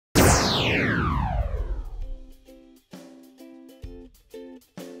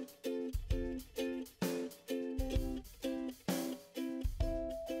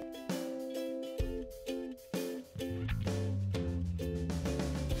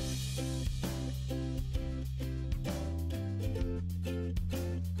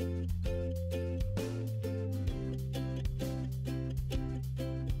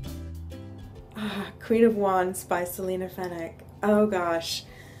Queen of Wands by Selena Fenwick. Oh gosh.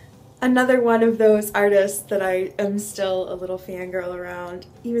 Another one of those artists that I am still a little fangirl around,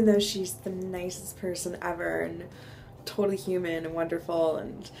 even though she's the nicest person ever and totally human and wonderful,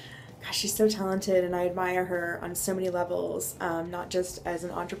 and gosh, she's so talented, and I admire her on so many levels, not just as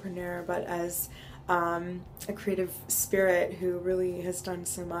an entrepreneur, but as a creative spirit who really has done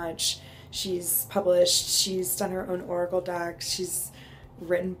so much. She's published, she's done her own oracle deck, she's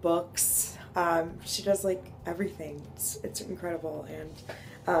written books, she does like everything. It's incredible,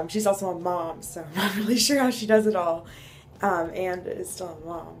 and she's also a mom, so I'm not really sure how she does it all, and is still a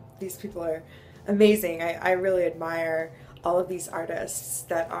mom. These people are amazing. I really admire all of these artists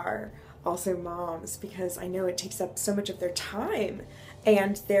that are also moms, because I know it takes up so much of their time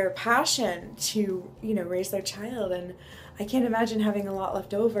and their passion to, you know, raise their child, and I can't imagine having a lot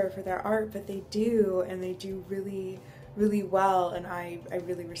left over for their art, but they do, and they do really, really well, and I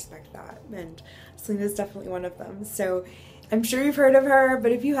really respect that, and Selena's definitely one of them. So I'm sure you've heard of her,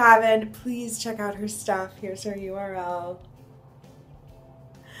 but if you haven't, please check out her stuff. Here's her URL.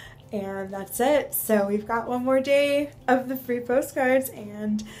 And that's it. So we've got one more day of the free postcards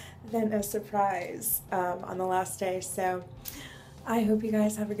and then a surprise on the last day. So I hope you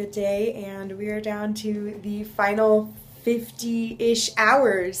guys have a good day, and we are down to the final 50-ish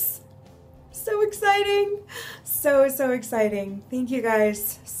hours. So exciting. So exciting. Thank you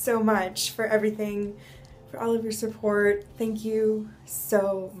guys so much for everything, for all of your support. Thank you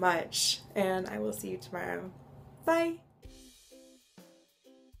so much, and I will see you tomorrow. Bye.